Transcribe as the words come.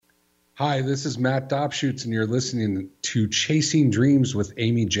Hi, this is Matt Dobschutz, and you're listening to Chasing Dreams with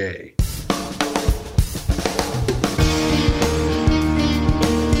Amy J.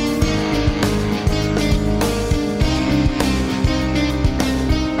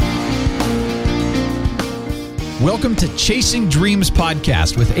 Welcome to Chasing Dreams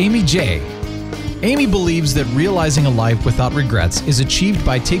podcast with Amy J. Amy believes that realizing a life without regrets is achieved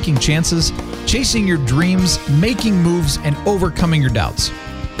by taking chances, chasing your dreams, making moves, and overcoming your doubts.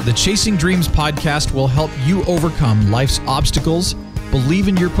 The Chasing Dreams podcast will help you overcome life's obstacles, believe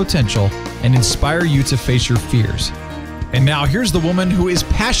in your potential, and inspire you to face your fears. And now here's the woman who is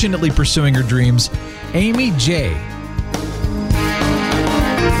passionately pursuing her dreams, Amy J.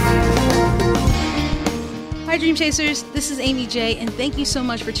 Hi, Dream Chasers. This is Amy J, and thank you so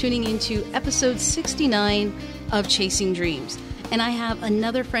much for tuning into episode 69 of Chasing Dreams. And I have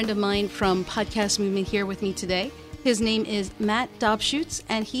another friend of mine from Podcast Movement here with me today. His name is Matt Dobschutz,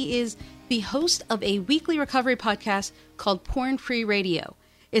 and he is the host of a weekly recovery podcast called Porn Free Radio.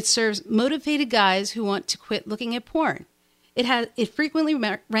 It serves motivated guys who want to quit looking at porn. It frequently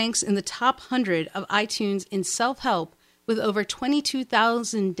ranks in the top 100 of iTunes in self-help with over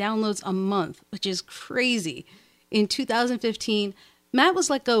 22,000 downloads a month, which is crazy. In 2015, Matt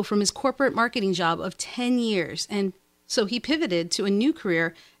was let go from his corporate marketing job of 10 years, and so he pivoted to a new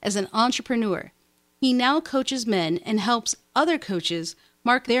career as an entrepreneur. He now coaches men and helps other coaches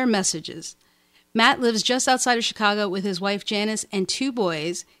mark their messages. Matt lives just outside of Chicago with his wife Janice and two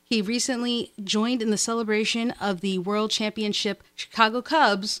boys. He recently joined in the celebration of the World Championship Chicago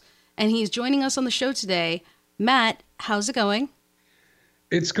Cubs, and he's joining us on the show today. Matt, how's it going?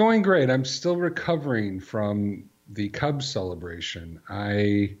 It's going great. I'm still recovering from the Cubs celebration.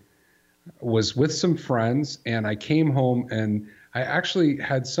 I was with some friends, and I came home, and I actually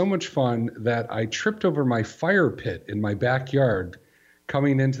had so much fun that I tripped over my fire pit in my backyard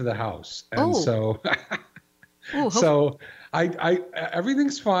coming into the house. And so I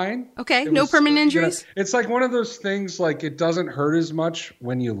everything's fine. Okay. No permanent injuries? It's like one of those things, like it doesn't hurt as much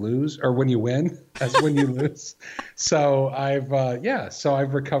when you lose or when you win as when you lose. So I've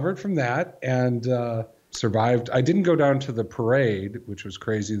recovered from that and survived. I didn't go down to the parade, which was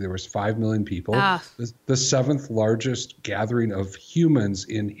crazy. There was 5 million people, the seventh largest gathering of humans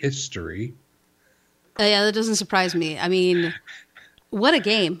in history. Yeah, that doesn't surprise me. I mean, what a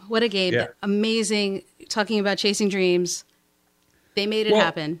game. What a game. Yeah. Amazing. Talking about chasing dreams. They made it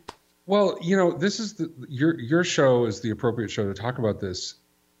happen. Well, this is your show is the appropriate show to talk about this.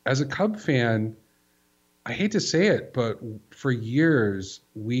 As a Cub fan, I hate to say it, but for years,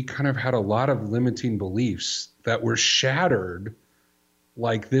 we kind of had a lot of limiting beliefs that were shattered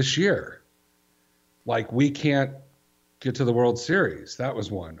like this year. Like we can't get to the World Series. That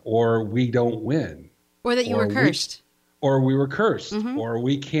was one. Or we don't win. Or that you were cursed. Or we were cursed. Mm-hmm. Or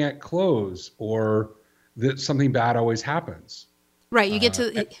we can't close. Or that something bad always happens. Right.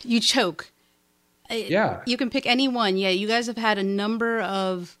 You choke. Yeah. You can pick any one. Yeah. You guys have had a number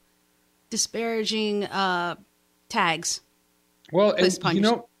of disparaging tags. Well, and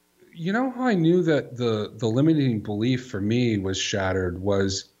you know how I knew that the limiting belief for me was shattered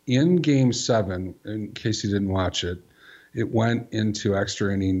was in Game 7. In case you didn't watch it, it went into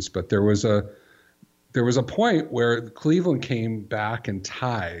extra innings, but there was a point where Cleveland came back and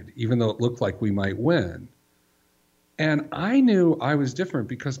tied, even though it looked like we might win. And I knew I was different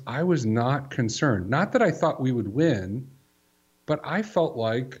because I was not concerned. Not that I thought we would win, but I felt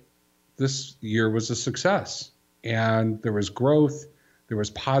like this year was a success, and there was growth. There was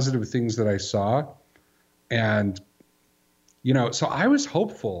positive things that I saw. And, so I was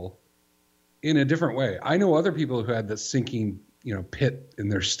hopeful in a different way. I know other people who had this sinking, pit in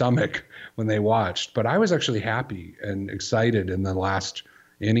their stomach when they watched, but I was actually happy and excited in the last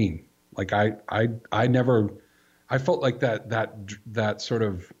inning. Like I felt like that sort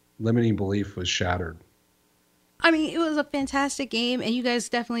of limiting belief was shattered. I mean, it was a fantastic game, and you guys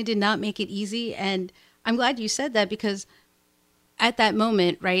definitely did not make it easy. And I'm glad you said that because at that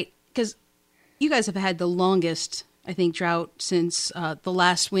moment, right, because you guys have had the longest, I think, drought since the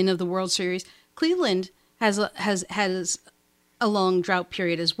last win of the World Series. Cleveland has a long drought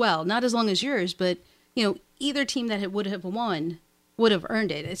period as well. Not as long as yours, but, either team that would have won would have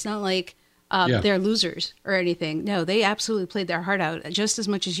earned it. It's not like they're losers or anything. No, they absolutely played their heart out just as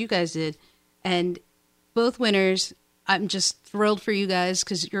much as you guys did. And both winners, I'm just thrilled for you guys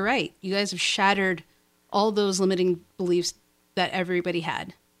because you're right. You guys have shattered all those limiting beliefs that everybody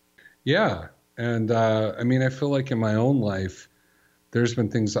had. Yeah. And I feel like in my own life, there's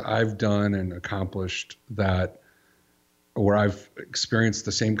been things that I've done and accomplished where I've experienced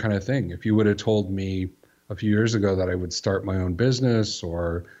the same kind of thing. If you would have told me a few years ago that I would start my own business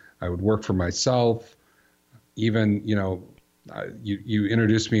or I would work for myself. Even, you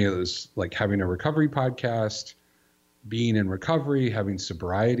introduced me as like having a recovery podcast, being in recovery, having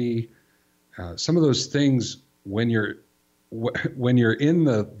sobriety. Some of those things, when you're in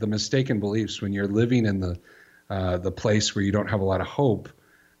the mistaken beliefs, when you're living in the place where you don't have a lot of hope,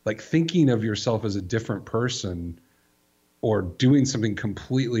 like thinking of yourself as a different person or doing something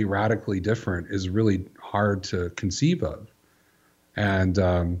completely radically different is really hard to conceive of. And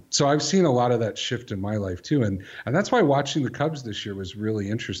so I've seen a lot of that shift in my life too. And that's why watching the Cubs this year was really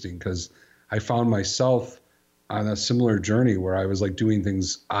interesting, because I found myself on a similar journey where I was like doing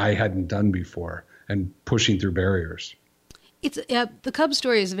things I hadn't done before and pushing through barriers. It's the Cubs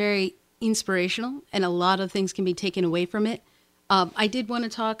story is very inspirational, and a lot of things can be taken away from it. I did want to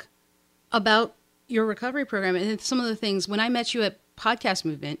talk about your recovery program and some of the things. When I met you at Podcast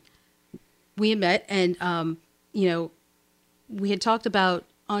Movement, we had met, and we had talked about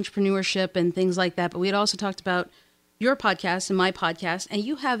entrepreneurship and things like that, but we had also talked about your podcast and my podcast, and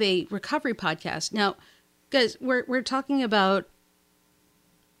you have a recovery podcast. Now, guys, we're talking about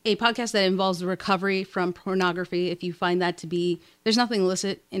a podcast that involves the recovery from pornography. If you find that to be, there's nothing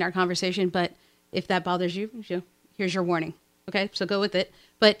illicit in our conversation, but if that bothers you, here's your warning. Okay, so go with it.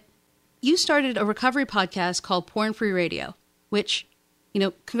 But you started a recovery podcast called Porn Free Radio, which,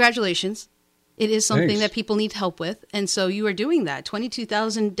 congratulations. It is something Thanks. that people need help with. And so you are doing that,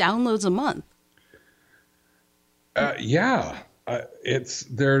 22,000 downloads a month.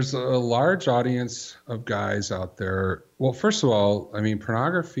 There's a large audience of guys out there. Well, first of all, I mean,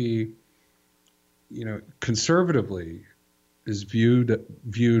 pornography, conservatively is viewed at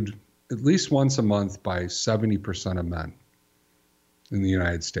least once a month by 70% of men in the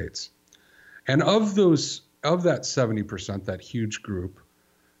United States. And of that 70%, that huge group,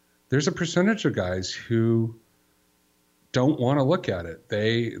 there's a percentage of guys who don't want to look at it.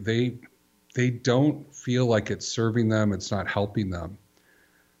 They don't feel like it's serving them. It's not helping them.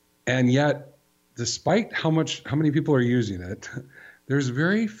 And yet, despite how many people are using it, there's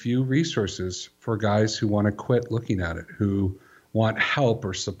very few resources for guys who want to quit looking at it, who want help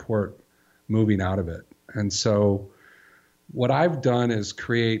or support moving out of it. And so what I've done is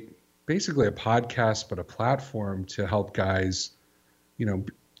create basically a podcast, but a platform to help guys,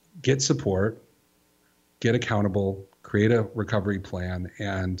 get support, get accountable, create a recovery plan,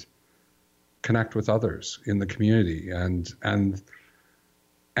 and connect with others in the community. And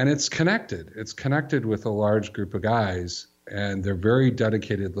it's connected. It's connected with a large group of guys, and they're very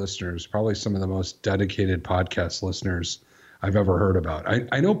dedicated listeners, probably some of the most dedicated podcast listeners I've ever heard about.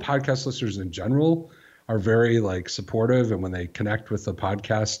 I know podcast listeners in general are very supportive, and when they connect with the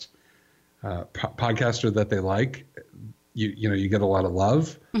podcaster that they like, you get a lot of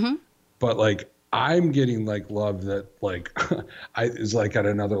love. Mm-hmm. But I'm getting love that is at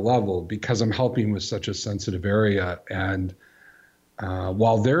another level, because I'm helping with such a sensitive area. And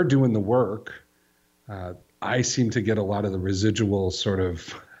while they're doing the work, I seem to get a lot of the residual sort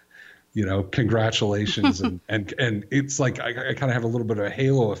of, congratulations. and it's I kind of have a little bit of a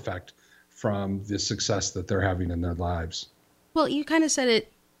halo effect from the success that they're having in their lives. Well, you kind of said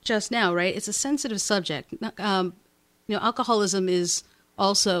it just now, right? It's a sensitive subject. Alcoholism is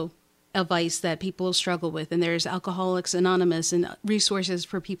also a vice that people struggle with, and there's Alcoholics Anonymous and resources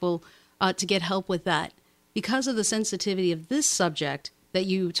for people to get help with that. Because of the sensitivity of this subject that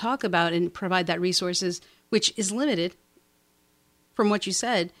you talk about and provide that resources, which is limited from what you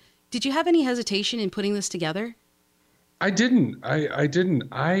said, did you have any hesitation in putting this together? I didn't. I didn't.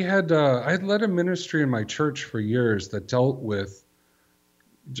 I had led a ministry in my church for years that dealt with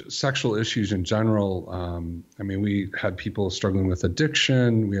sexual issues in general. We had people struggling with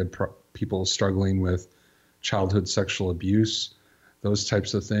addiction. We had people struggling with childhood sexual abuse, those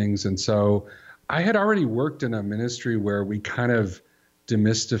types of things. And so I had already worked in a ministry where we kind of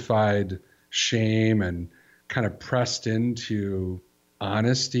demystified shame and kind of pressed into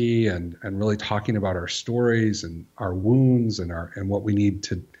honesty and really talking about our stories and our wounds and what we need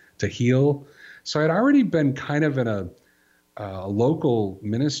to heal. So I'd already been kind of in a local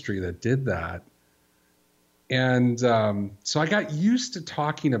ministry that did that. And so I got used to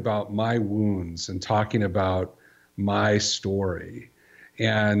talking about my wounds and talking about my story.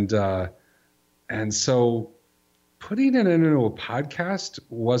 And so putting it into a podcast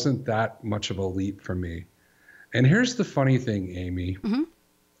wasn't that much of a leap for me. And here's the funny thing, Amy. Mm-hmm.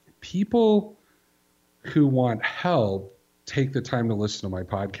 People who want help take the time to listen to my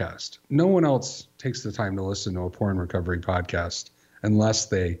podcast. No one else takes the time to listen to a porn recovery podcast unless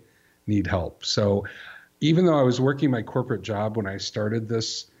they need help. So even though I was working my corporate job when I started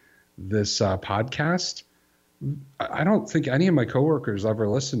this podcast, I don't think any of my coworkers ever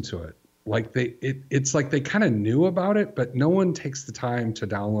listened to it. Like it's like they kind of knew about it, but no one takes the time to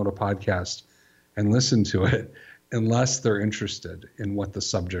download a podcast and listen to it unless they're interested in what the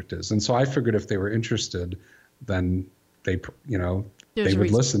subject is. And so I figured if they were interested, then they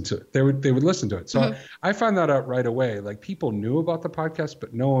would listen to it. They would listen to it. So I found that out right away. Like people knew about the podcast,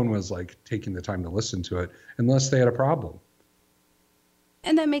 but no one was like taking the time to listen to it unless they had a problem.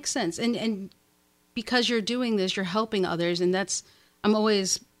 And that makes sense. And because you're doing this, you're helping others. And I'm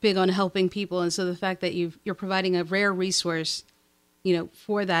always big on helping people. And so the fact that you're providing a rare resource,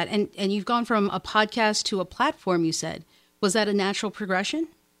 for that. And you've gone from a podcast to a platform, you said. Was that a natural progression?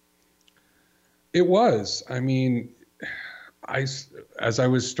 It was. I mean, as I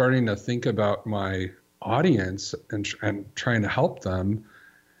was starting to think about my audience and trying to help them,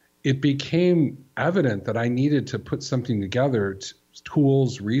 it became evident that I needed to put something together,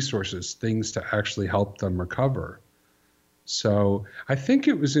 tools, resources, things to actually help them recover. So I think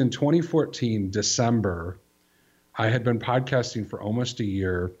it was in 2014, December, I had been podcasting for almost a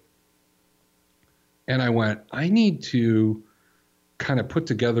year. And I went, I need to kind of put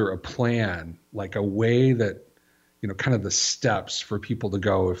together a plan, like a way that, kind of the steps for people to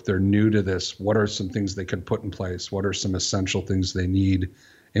go if they're new to this. What are some things they can put in place? What are some essential things they need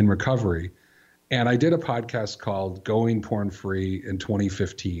in recovery? And I did a podcast called Going Porn Free in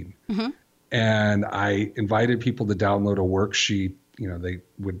 2015. Mm-hmm. And I invited people to download a worksheet. They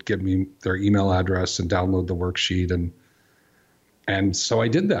would give me their email address and download the worksheet. And so I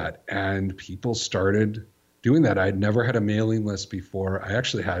did that. And people started doing that. I had never had a mailing list before. I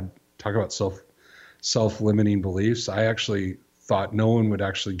actually talk about self-limiting beliefs. I actually thought no one would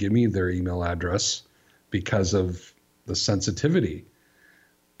actually give me their email address because of the sensitivity.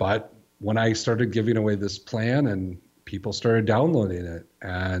 But when I started giving away this plan and people started downloading it,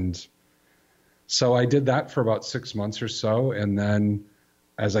 and so I did that for about 6 months or so. And then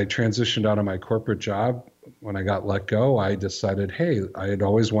as I transitioned out of my corporate job, when I got let go, I decided, hey, I had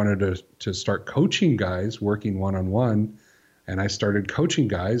always wanted to start coaching guys, working one-on-one. And I started coaching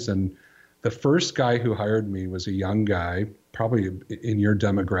guys. And the first guy who hired me was a young guy, probably in your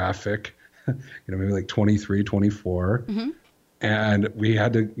demographic, maybe like 23, 24. Mm-hmm. And we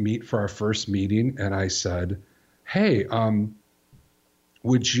had to meet for our first meeting. And I said, hey,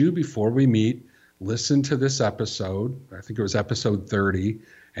 would you, before we meet, listen to this episode? I think it was episode 30,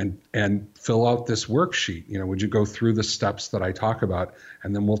 and fill out this worksheet. Would you go through the steps that I talk about?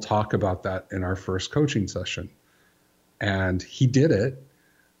 And then we'll talk about that in our first coaching session. And he did it.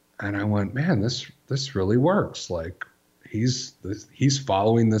 And I went, man, this really works. Like he's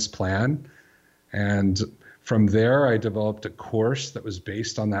following this plan. And from there, I developed a course that was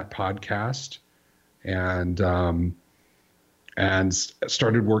based on that podcast, and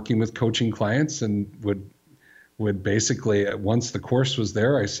started working with coaching clients, and would basically, once the course was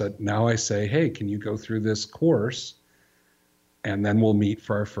there, I say, hey, can you go through this course? And then we'll meet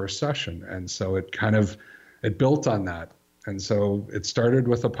for our first session. And so it built on that. And so it started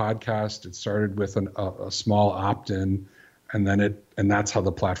with a podcast. It started with a small opt-in, and that's how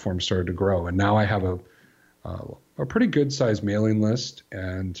the platform started to grow. And now I have a pretty good sized mailing list,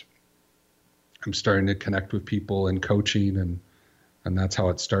 and I'm starting to connect with people in coaching, and that's how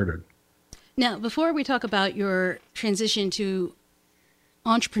it started. Now, before we talk about your transition to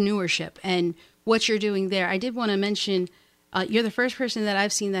entrepreneurship and what you're doing there, I did want to mention you're the first person that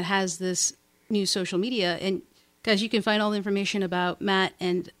I've seen that has this new social media. And guys, you can find all the information about Matt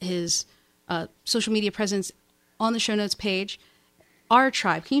and his social media presence on the show notes page. Our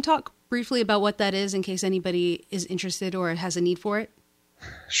Tribe. Can you talk briefly about what that is in case anybody is interested or has a need for it?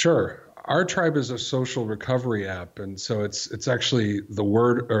 Sure. Our Tribe is a social recovery app, and so it's actually the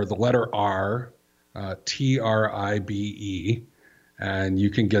word or the letter R, TRIBE, and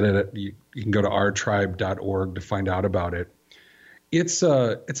you can get it. You can go to ourtribe.org to find out about it. It's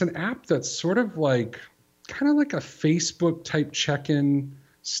an app that's sort of kind of like a Facebook type check-in,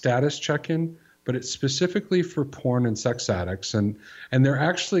 status check-in, but it's specifically for porn and sex addicts, and they're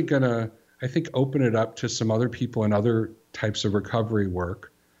actually gonna, I think, open it up to some other people and other types of recovery work.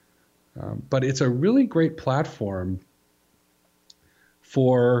 But it's a really great platform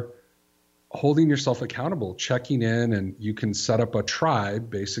for holding yourself accountable, checking in, and you can set up a tribe,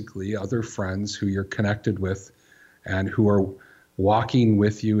 basically other friends who you're connected with and who are walking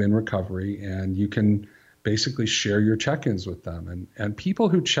with you in recovery, and you can basically share your check-ins with them. And people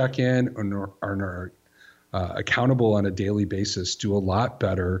who check in and are accountable on a daily basis do a lot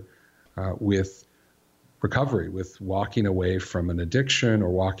better with recovery, with walking away from an addiction or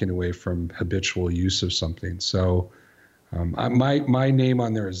walking away from habitual use of something. So My name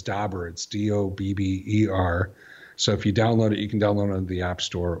on there is Dobber. It's Dobber. So if you download it, you can download it on the App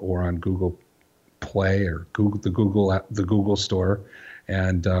Store or on Google Play or the Google Store,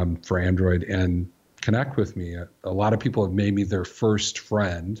 and for Android, and connect with me. A lot of people have made me their first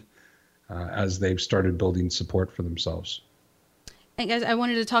friend as they've started building support for themselves. And guys, I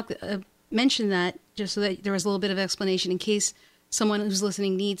wanted to mention that just so that there was a little bit of explanation in case someone who's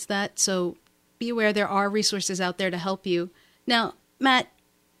listening needs that. So be aware there are resources out there to help you. Now, Matt,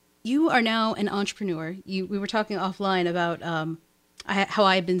 you are now an entrepreneur. We were talking offline about how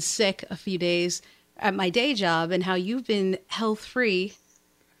I've been sick a few days at my day job and how you've been health-free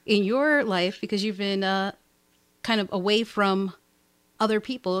in your life because you've been kind of away from other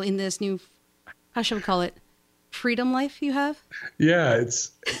people in this new, how should we call it, freedom life you have? Yeah,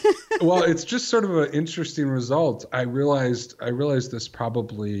 it's just sort of an interesting result. I realized this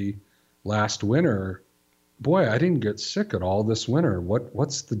probably last winter. Boy, I didn't get sick at all this winter.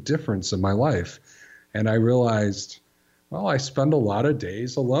 What's the difference in my life? And I realized, well, I spend a lot of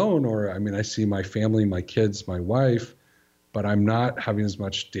days alone, I see my family, my kids, my wife, but I'm not having as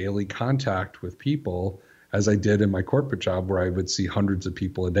much daily contact with people as I did in my corporate job where I would see hundreds of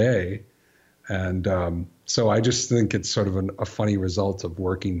people a day. And so I just think it's sort of a funny result of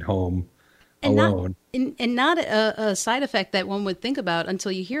working home alone. Not a side effect that one would think about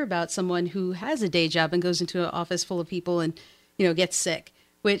until you hear about someone who has a day job and goes into an office full of people and, gets sick,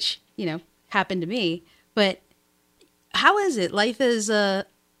 which, happened to me. But how is it? Life as a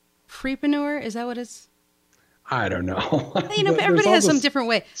freepreneur? Is that what it's? I don't know. Everybody has some different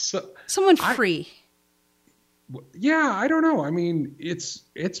way. Someone free. Yeah, I don't know.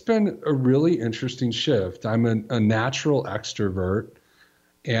 It's been a really interesting shift. I'm a natural extrovert.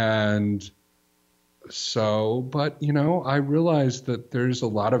 And so, but, I realized that there's a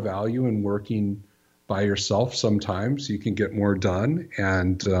lot of value in working by yourself. Sometimes you can get more done.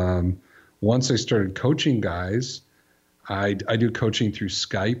 And once I started coaching guys, I do coaching through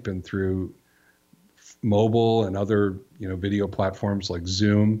Skype and through mobile and other, video platforms like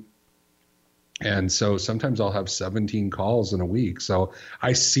Zoom. And so sometimes I'll have 17 calls in a week. So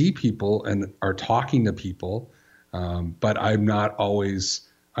I see people and are talking to people, but I'm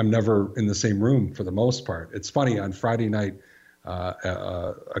never in the same room for the most part. It's funny, on Friday night,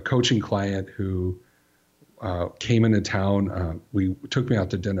 a coaching client who came into town, took me out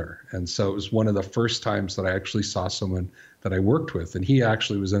to dinner. And so it was one of the first times that I actually saw someone that I worked with. And he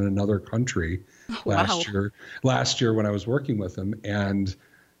actually was in another country last year when I was working with him. And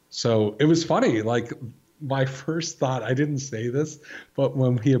so it was funny. Like, my first thought, I didn't say this, but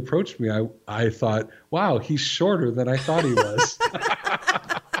when he approached me, I thought, wow, he's shorter than I thought he was.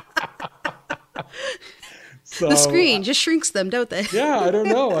 So, the screen just shrinks them, don't they? Yeah, I don't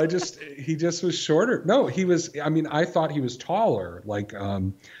know. He just was shorter. No, he was, I thought he was taller,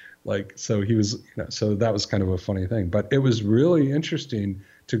 so he was, so that was kind of a funny thing. But it was really interesting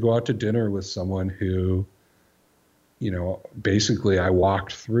to go out to dinner with someone who, basically I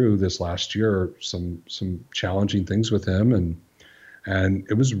walked through this last year, some challenging things with him, and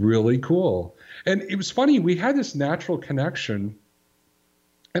it was really cool. And it was funny, we had this natural connection.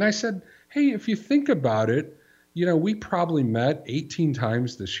 And I said, hey, if you think about it, we probably met 18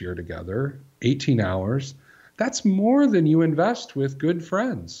 times this year together, 18 hours. That's more than you invest with good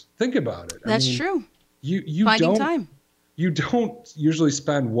friends. Think about it. That's true. You Finding time. You don't usually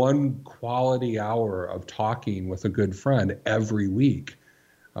spend one quality hour of talking with a good friend every week.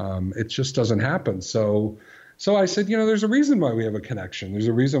 It just doesn't happen. So I said, there's a reason why we have a connection. There's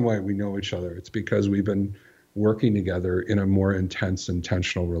a reason why we know each other. It's because we've been working together in a more intense,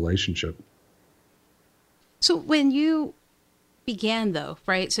 intentional relationship. So when you began, though,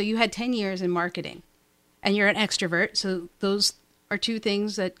 right? So you had 10 years in marketing, and you're an extrovert. So those are two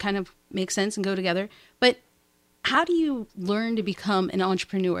things that kind of make sense and go together. But how do you learn to become an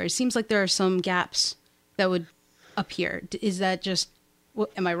entrepreneur? It seems like there are some gaps that would appear. Is that just,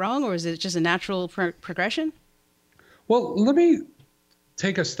 am I wrong, or is it just a natural progression? Well, let me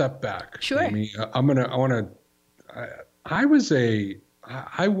take a step back. Sure.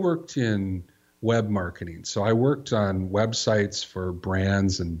 I worked in web marketing. So I worked on websites for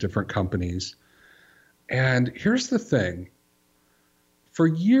brands and different companies. And here's the thing. For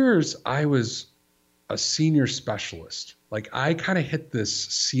years, I was a senior specialist. Like, I kind of hit this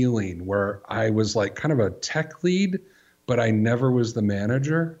ceiling where I was like kind of a tech lead, but I never was the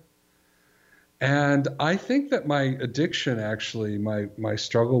manager. And I think that my addiction, actually, my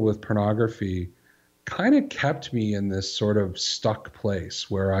struggle with pornography, kind of kept me in this sort of stuck place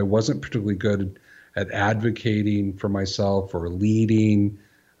where I wasn't particularly good at advocating for myself or leading.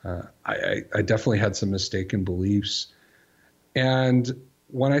 I definitely had some mistaken beliefs. And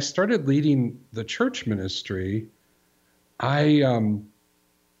when I started leading the church ministry, I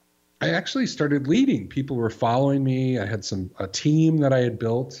actually started leading. People were following me. I had a team that I had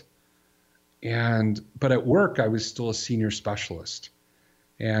built. But at work, I was still a senior specialist.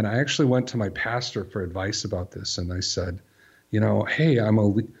 And I actually went to my pastor for advice about this. And I said, hey, I'm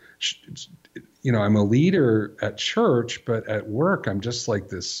a leader at church, but at work, I'm just like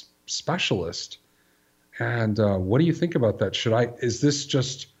this specialist. And what do you think about that? Is this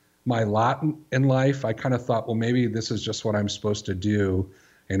just my lot in life? I kind of thought, well, maybe this is just what I'm supposed to do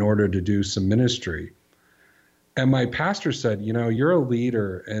in order to do some ministry. And my pastor said, you're a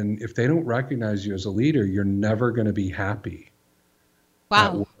leader, and if they don't recognize you as a leader, you're never going to be happy. Wow.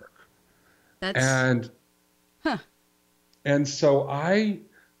 At work. And so I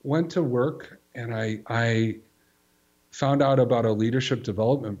went to work, and I found out about a leadership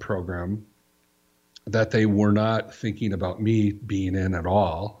development program that they were not thinking about me being in at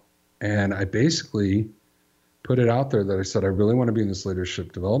all. And I basically put it out there that I said, I really want to be in this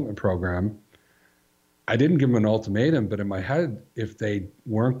leadership development program. I didn't give them an ultimatum, but in my head, if they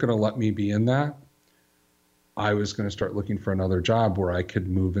weren't going to let me be in that, I was going to start looking for another job where I could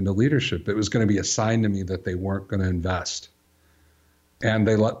move into leadership. It was going to be a sign to me that they weren't going to invest. And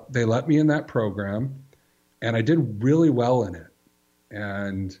they let me in that program, and I did really well in it.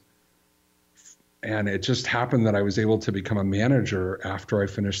 And it just happened that I was able to become a manager after I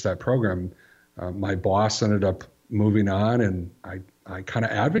finished that program. My boss ended up moving on, and I kind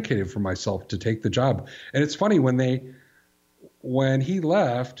of advocated for myself to take the job. And it's funny, when he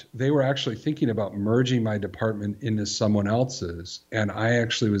left, they were actually thinking about merging my department into someone else's, and I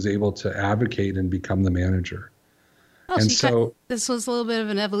actually was able to advocate and become the manager. Oh, and so this was a little bit of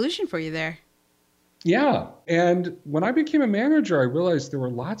an evolution for you there. Yeah. And when I became a manager, I realized there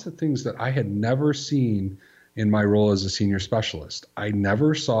were lots of things that I had never seen in my role as a senior specialist. I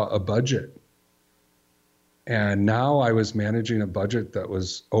never saw a budget. And now I was managing a budget that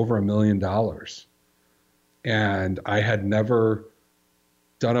was over $1 million. And I had never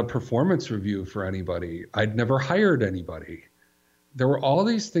done a performance review for anybody. I'd never hired anybody. There were all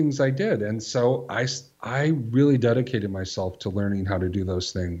these things I did. And so I really dedicated myself to learning how to do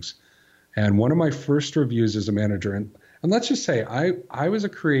those things. And one of my first reviews as a manager, and let's just say I was a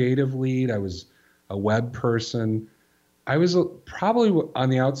creative lead. I was a web person. I was probably on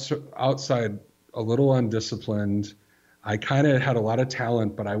the outside a little undisciplined. I kind of had a lot of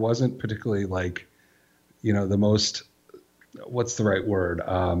talent, but I wasn't particularly the most, what's the right word?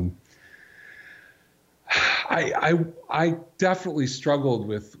 I definitely struggled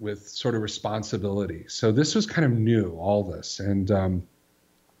with sort of responsibility. So this was kind of new, all this. And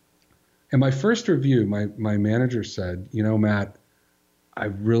in my first review, my manager said, Matt, I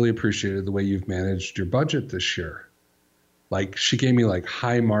really appreciated the way you've managed your budget this year. She gave me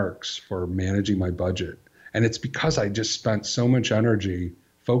high marks for managing my budget. And it's because I just spent so much energy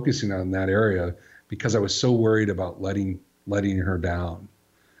focusing on that area because I was so worried about letting her down.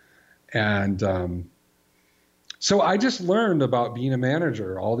 And so I just learned about being a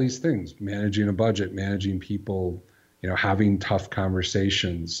manager, all these things, managing a budget, managing people, having tough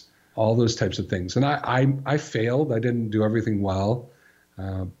conversations, all those types of things. And I failed. I didn't do everything well,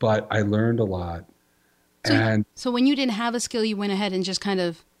 but I learned a lot. So when you didn't have a skill, you went ahead and just kind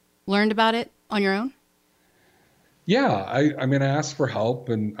of learned about it on your own? Yeah. I asked for help,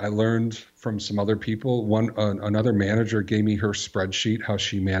 and I learned from some other people. Another manager gave me her spreadsheet, how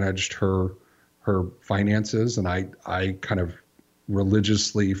she managed her finances. And I kind of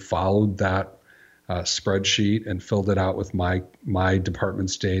religiously followed that spreadsheet and filled it out with my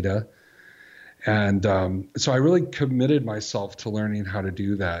department's data. And so I really committed myself to learning how to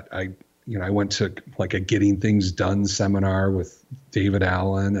do that. I went to a Getting Things Done seminar with David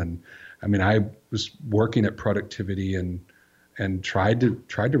Allen, and I was working at productivity and tried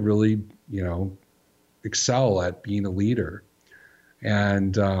to really excel at being a leader.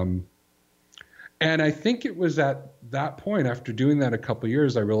 And I think it was at that point, after doing that a couple of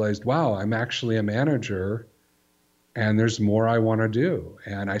years, I realized, wow, I'm actually a manager, and there's more I want to do.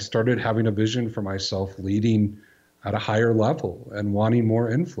 And I started having a vision for myself leading at a higher level and wanting more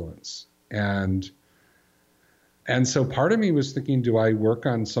influence. And so part of me was thinking, do I work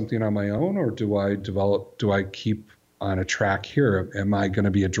on something on my own, or do I keep on a track here? Am I going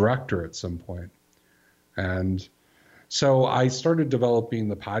to be a director at some point? And so I started developing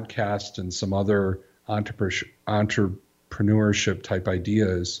the podcast and some other entrepreneurship type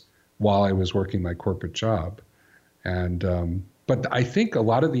ideas while I was working my corporate job. And but I think a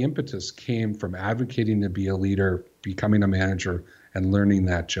lot of the impetus came from advocating to be a leader, becoming a manager, and learning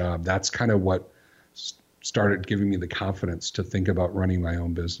that job. That's kind of what started giving me the confidence to think about running my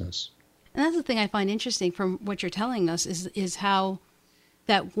own business. And that's the thing I find interesting from what you're telling us is how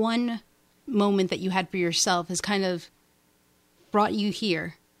that one moment that you had for yourself has kind of brought you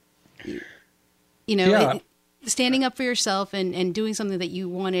here. You know, yeah. Standing up for yourself and doing something that you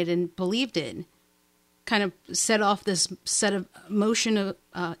wanted and believed in kind of set off this set in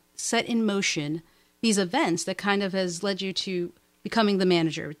motion these events that kind of has led you to becoming the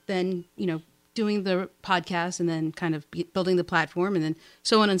manager, then, you know, doing the podcast, and then kind of building the platform, and then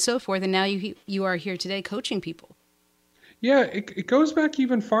so on and so forth. And now you are here today coaching people. Yeah, it goes back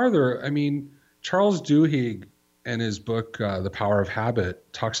even farther. I mean, Charles Duhigg in his book, The Power of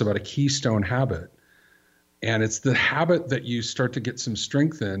Habit, talks about a keystone habit. And it's the habit that you start to get some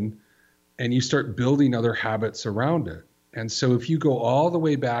strength in, and you start building other habits around it. And so if you go all the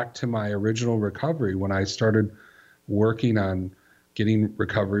way back to my original recovery, when I started working on getting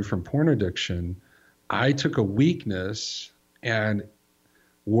recovery from porn addiction, I took a weakness and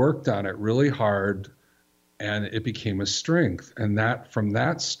worked on it really hard, and it became a strength. And from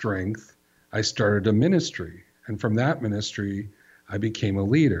that strength, I started a ministry. And from that ministry, I became a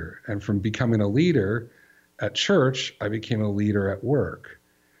leader. And from becoming a leader at church, I became a leader at work.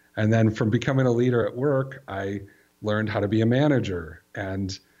 And then from becoming a leader at work, I learned how to be a manager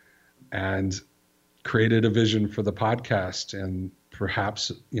and created a vision for the podcast, and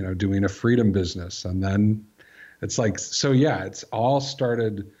perhaps, you know, doing a freedom business. And then it's like, so yeah, it's all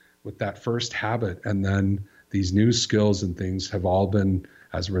started with that first habit. And then these new skills and things have all been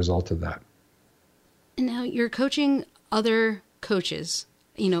as a result of that. And now you're coaching other coaches,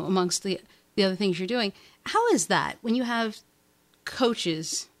 you know, amongst the other things you're doing. How is that when you have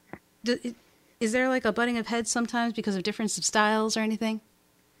coaches? Is there like a butting of heads sometimes because of difference of styles or anything?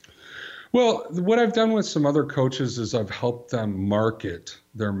 Well, what I've done with some other coaches is I've helped them market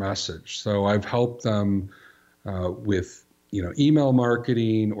their message. So I've helped them with, you know, email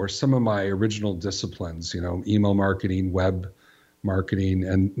marketing or some of my original disciplines, you know, email marketing, web marketing,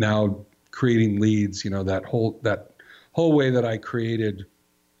 and now creating leads, you know, that whole way that I created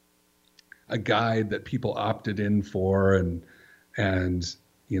a guide that people opted in for and,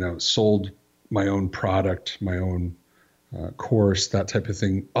 you know, sold my own product, my own course, that type of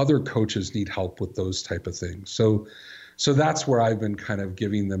thing. Other coaches need help with those type of things. So that's where I've been kind of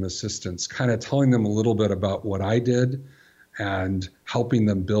giving them assistance, kind of telling them a little bit about what I did and helping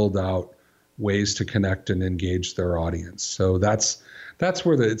them build out ways to connect and engage their audience. So that's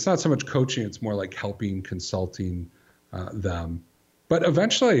where it's not so much coaching, it's more like helping, consulting them. But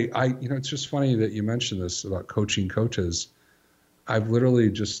eventually it's just funny that you mentioned this about coaching coaches. I've literally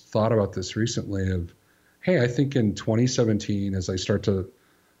just thought about this recently of, hey, I think in 2017, as I start to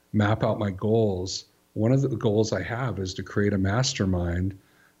map out my goals, one of the goals I have is to create a mastermind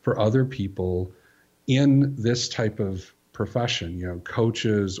for other people in this type of profession, you know,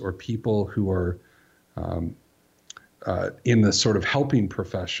 coaches or people who are in the sort of helping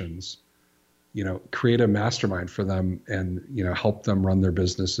professions, you know, create a mastermind for them and, you know, help them run their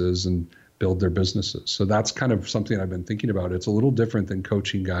businesses and build their businesses. So that's kind of something I've been thinking about. It's a little different than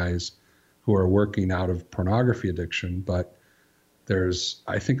coaching guys who are working out of pornography addiction, but there's,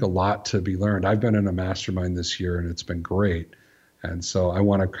 I think, a lot to be learned. I've been in a mastermind this year and it's been great. And so I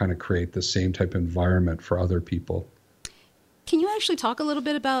want to kind of create the same type of environment for other people. Can you actually talk a little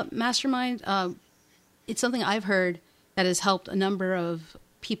bit about mastermind? It's something I've heard that has helped a number of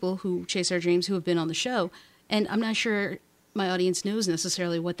people who chase their dreams who have been on the show. And I'm not sure my audience knows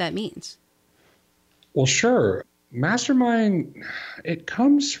necessarily what that means. Well, sure. Mastermind, it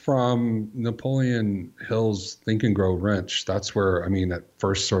comes from Napoleon Hill's Think and Grow Rich. That's where, it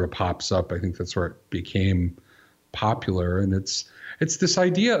first sort of pops up. I think that's where it became popular. And it's this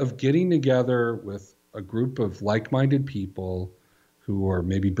idea of getting together with a group of like-minded people who are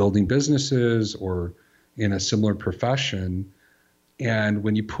maybe building businesses or in a similar profession. And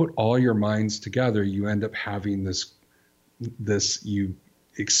when you put all your minds together, you end up having this you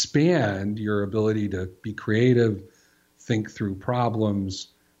expand your ability to be creative, think through problems,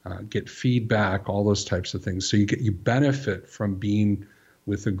 get feedback, all those types of things. So you benefit from being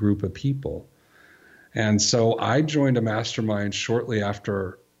with a group of people. And so I joined a mastermind shortly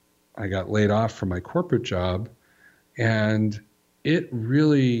after I got laid off from my corporate job, and it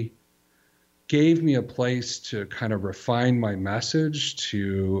really gave me a place to kind of refine my message,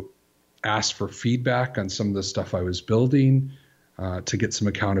 to ask for feedback on some of the stuff I was building, to get some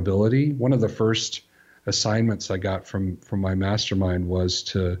accountability. One of the first assignments I got from my mastermind was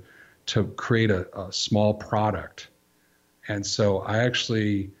to create a small product. And so I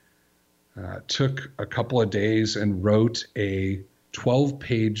actually took a couple of days and wrote a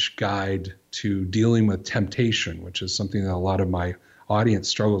 12-page guide to dealing with temptation, which is something that a lot of my audience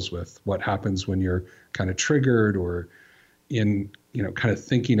struggles with. What happens when you're kind of triggered or in, kind of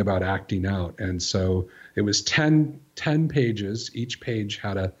thinking about acting out. And so it was 10 pages. Each page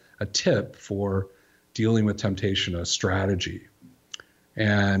had a tip for dealing with temptation, a strategy.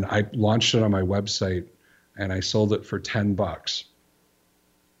 And I launched it on my website and I sold it for $10.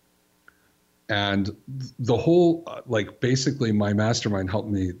 And the whole, basically my mastermind helped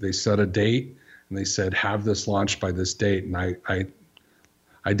me. They set a date and they said, have this launched by this date. And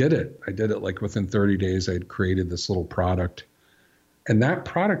I did it. I did it within 30 days. I had created this little product. And that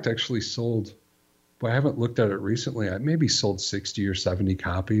product actually sold, I haven't looked at it recently. I maybe sold 60 or 70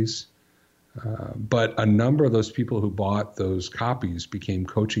 copies. But a number of those people who bought those copies became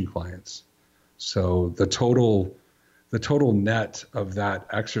coaching clients. So the total net of that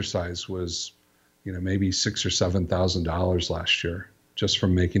exercise was, maybe $6,000 or $7,000 last year just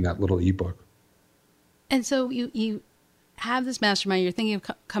from making that little ebook. And so you have this mastermind. You're thinking of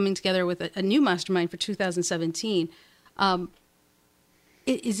coming together with a new mastermind for 2017.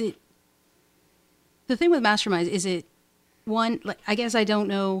 Is it the thing with masterminds? Is it one? I guess I don't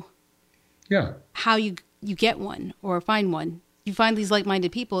know. Yeah. How you get one or find one? You find these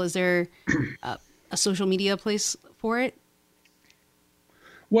like-minded people. Is there a social media place for it?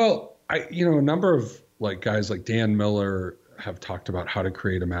 Well, a number of guys like Dan Miller have talked about how to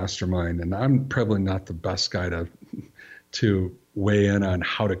create a mastermind, and I'm probably not the best guy to weigh in on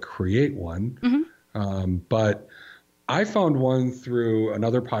how to create one. Mm-hmm. But I found one through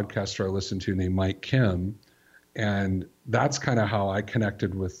another podcaster I listened to named Mike Kim, and that's kind of how I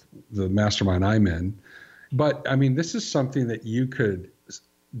connected with the mastermind I'm in. But this is something that you could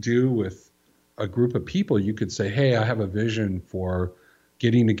do with a group of people. You could say, hey, I have a vision for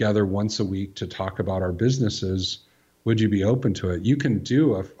getting together once a week to talk about our businesses. Would you be open to it? You can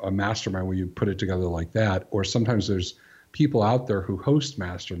do a mastermind where you put it together like that. Or sometimes there's people out there who host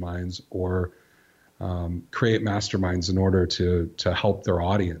masterminds or create masterminds in order to help their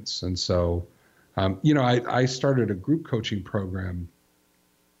audience. And so, I started a group coaching program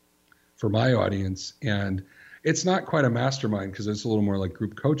for my audience, and it's not quite a mastermind because it's a little more like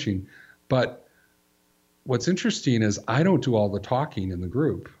group coaching. But what's interesting is I don't do all the talking in the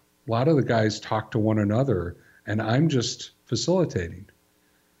group. A lot of the guys talk to one another, and I'm just facilitating.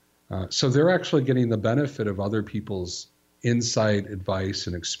 So they're actually getting the benefit of other people's insight, advice,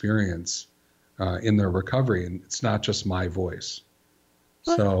 and experience in their recovery, and it's not just my voice.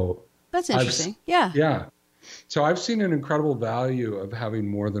 Well, so that's interesting. Yeah. Yeah. So I've seen an incredible value of having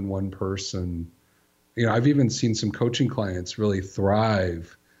more than one person. I've even seen some coaching clients really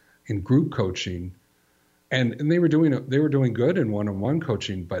thrive in group coaching, and they were doing good in one-on-one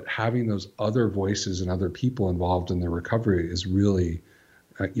coaching, but having those other voices and other people involved in their recovery is really,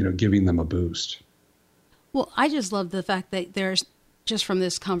 giving them a boost. Well, I just love the fact that there's, just from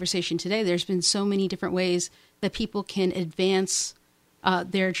this conversation today, there's been so many different ways that people can advance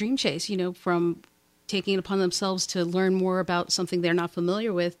their dream chase, from taking it upon themselves to learn more about something they're not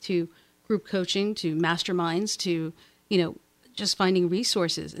familiar with, to group coaching, to masterminds, to, just finding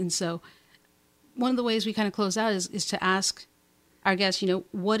resources. And so one of the ways we kind of close out is to ask our guests,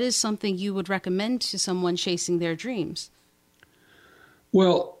 what is something you would recommend to someone chasing their dreams?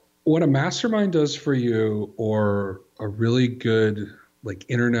 Well, what a mastermind does for you, or a really good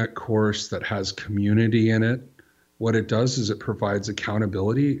internet course that has community in it, what it does is it provides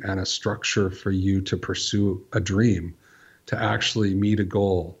accountability and a structure for you to pursue a dream, to actually meet a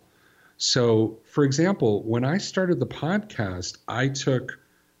goal. So, for example, when I started the podcast, I took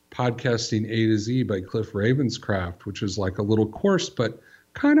Podcasting A to Z by Cliff Ravenscraft, which is like a little course, but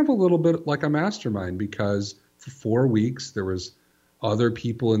kind of a little bit like a mastermind, because for 4 weeks there was other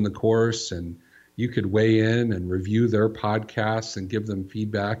people in the course, and you could weigh in and review their podcasts and give them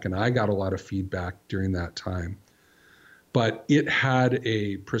feedback. And I got a lot of feedback during that time. But it had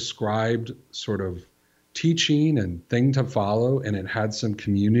a prescribed sort of teaching and thing to follow, and it had some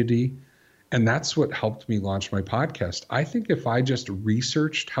community. And that's what helped me launch my podcast. I think if I just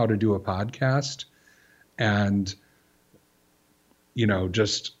researched how to do a podcast and,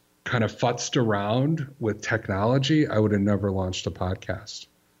 just kind of futzed around with technology, I would have never launched a podcast.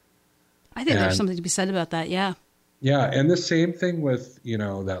 I think there's something to be said about that. Yeah. Yeah. And the same thing with,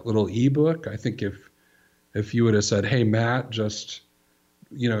 that little ebook. I think if you would have said, hey, Matt, just,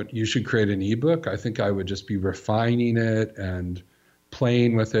 you should create an ebook, I think I would just be refining it and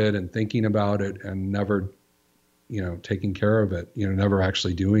playing with it and thinking about it and never, taking care of it, never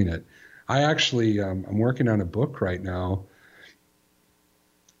actually doing it. I actually, I'm working on a book right now,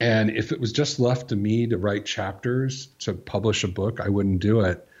 And if it was just left to me to write chapters to publish a book, I wouldn't do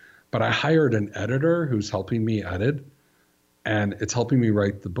it. But I hired an editor who's helping me edit, and it's helping me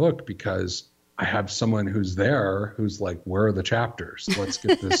write the book because I have someone who's there who's like, where are the chapters? Let's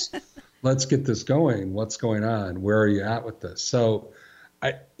get this, let's get this going. What's going on? Where are you at with this? So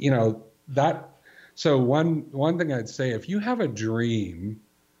so one thing I'd say, if you have a dream,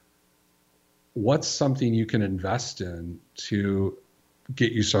 what's something you can invest in to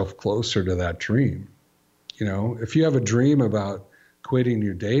get yourself closer to that dream? If you have a dream about quitting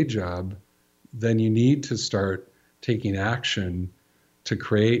your day job, then you need to start taking action to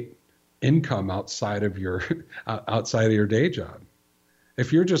create income outside of your day job.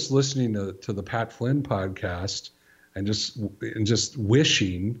 If you're just listening to the Pat Flynn podcast and just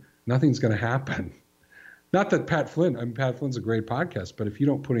wishing, nothing's going to happen. Not that Pat Flynn's a great podcast, but if you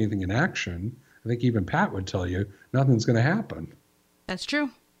don't put anything in action, I think even Pat would tell you nothing's going to happen. That's true.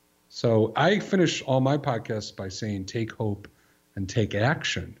 So I finish all my podcasts by saying take hope and take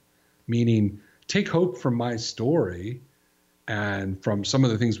action, meaning take hope from my story and from some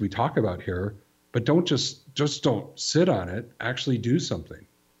of the things we talk about here, but don't just don't sit on it. Actually do something.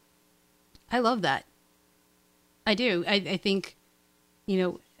 I love that. I do. I think,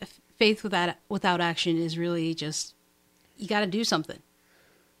 faith without action is really just, you got to do something.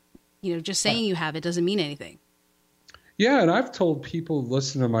 Just saying you have it doesn't mean anything. Yeah, and I've told people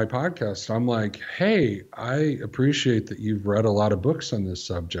listen to my podcast, I'm like, hey, I appreciate that you've read a lot of books on this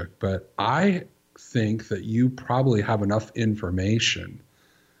subject, but I think that you probably have enough information.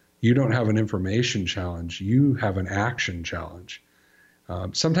 You don't have an information challenge. You have an action challenge.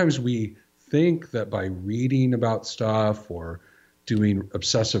 Sometimes we think that by reading about stuff or doing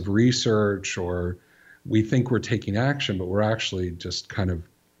obsessive research, or we think we're taking action, but we're actually just kind of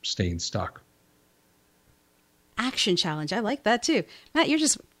staying stuck. Action challenge. I like that too. Matt, you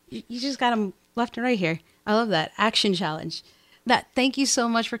just got them left and right here. I love that. Action challenge. Matt, thank you so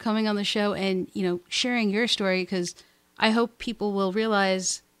much for coming on the show and, sharing your story, because I hope people will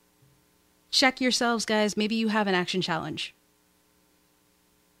realize, check yourselves, guys. Maybe you have an action challenge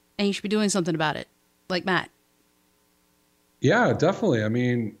and you should be doing something about it, like Matt. Yeah, definitely. I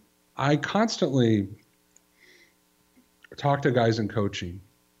mean, I constantly talk to guys in coaching,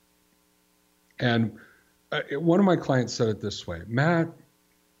 and one of my clients said it this way: Matt,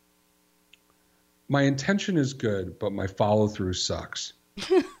 my intention is good, but my follow through sucks.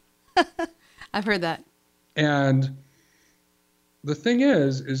 I've heard that. And the thing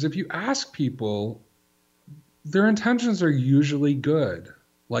is if you ask people, their intentions are usually good.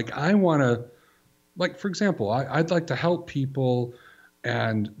 Like, for example, I'd like to help people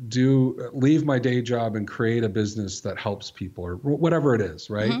and leave my day job and create a business that helps people, or whatever it is,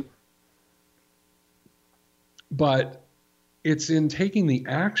 right? Mm-hmm. But it's in taking the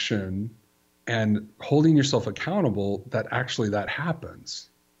action and holding yourself accountable that actually that happens.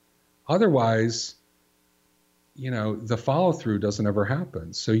 Otherwise, the follow through doesn't ever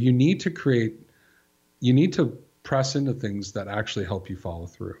happen. So you need to press into things that actually help you follow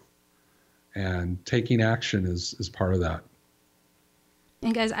through. And taking action is part of that.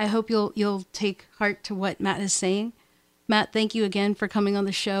 And guys, I hope you'll take heart to what Matt is saying. Matt, thank you again for coming on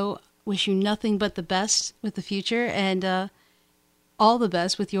the show. Wish you nothing but the best with the future, and all the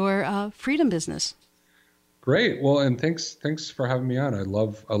best with your freedom business. Great. Well, and thanks for having me on. I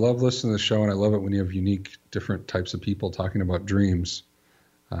love listening to the show, and I love it when you have unique, different types of people talking about dreams.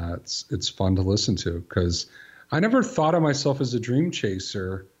 It's fun to listen to, because I never thought of myself as a dream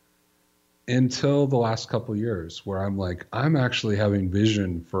chaser until the last couple of years, where I'm like, I'm actually having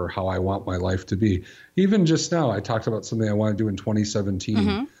vision for how I want my life to be. Even just now, I talked about something I want to do in 2017.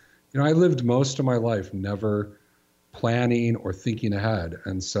 Mm-hmm. I lived most of my life never planning or thinking ahead.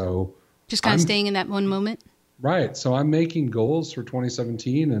 And so just kind of staying in that one moment. Right. So I'm making goals for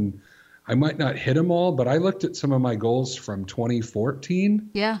 2017, and I might not hit them all, but I looked at some of my goals from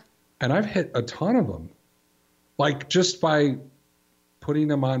 2014. Yeah. And I've hit a ton of them. Like, just by putting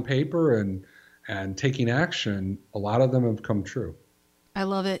them on paper and taking action, a lot of them have come true. I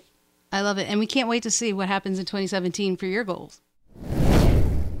love it. And we can't wait to see what happens in 2017 for your goals.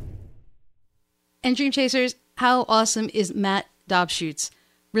 And Dream Chasers, how awesome is Matt Dobschuetz?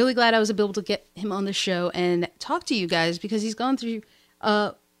 Really glad I was able to get him on the show and talk to you guys, because he's gone through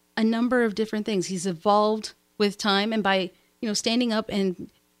a number of different things. He's evolved with time, and by standing up and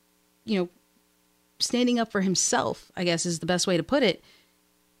standing up for himself, I guess is the best way to put it.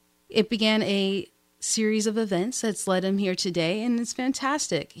 It began a series of events that's led him here today, and it's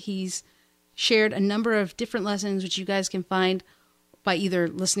fantastic. He's shared a number of different lessons, which you guys can find by either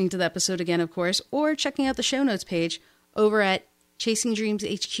listening to the episode again, of course, or checking out the show notes page over at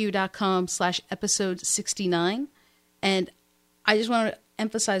ChasingDreamsHQ.com/episode 69. And I just want to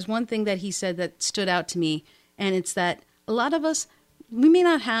emphasize one thing that he said that stood out to me, and it's that a lot of us, we may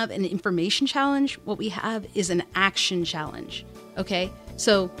not have an information challenge. What we have is an action challenge. Okay?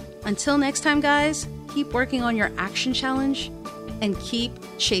 So until next time, guys, keep working on your action challenge and keep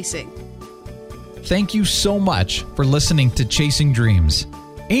chasing. Thank you so much for listening to Chasing Dreams.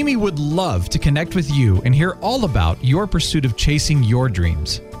 Amy would love to connect with you and hear all about your pursuit of chasing your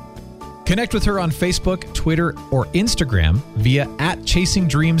dreams. Connect with her on Facebook, Twitter, or Instagram via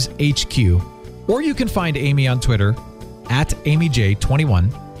 @ChasingDreamsHQ. Or you can find Amy on Twitter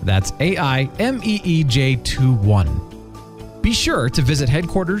 @AmyJ21. That's AIMEEJ21. Be sure to visit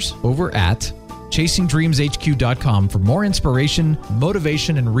headquarters over at ChasingDreamsHQ.com for more inspiration,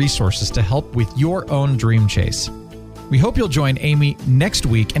 motivation, and resources to help with your own dream chase. We hope you'll join Amy next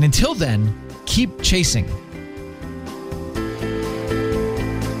week, and until then, keep chasing.